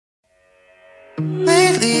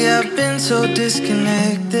Lately I've been so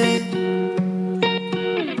disconnected.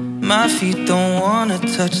 My feet don't wanna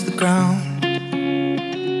touch the ground.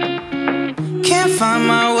 Can't find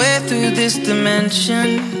my way through this dimension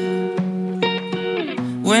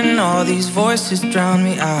when all these voices drown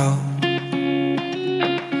me out.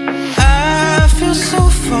 I feel so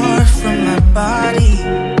far from my body.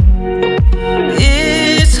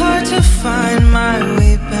 It's hard to find my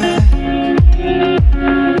way back.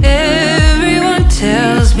 Everyone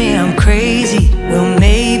tells me I'm crazy. Well,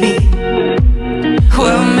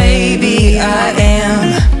 maybe I am.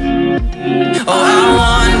 Oh, I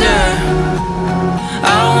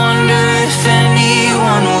wonder if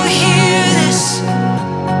anyone will hear this.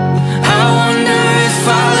 I wonder if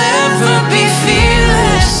I'll ever be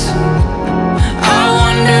fearless. I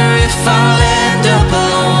wonder if I'll end up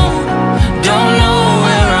alone. Don't know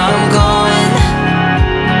where I'm going.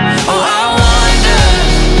 Oh, I wonder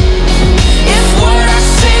if what I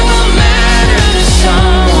say will matter to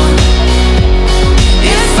someone.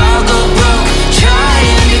 If I'll go broke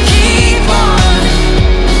trying to keep on.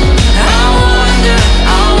 I wonder,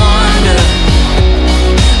 I wonder,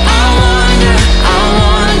 I wonder, I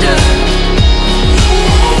wonder.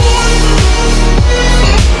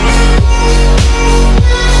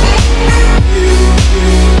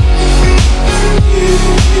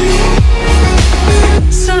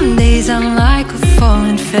 Some days I'm like a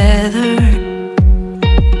falling feather.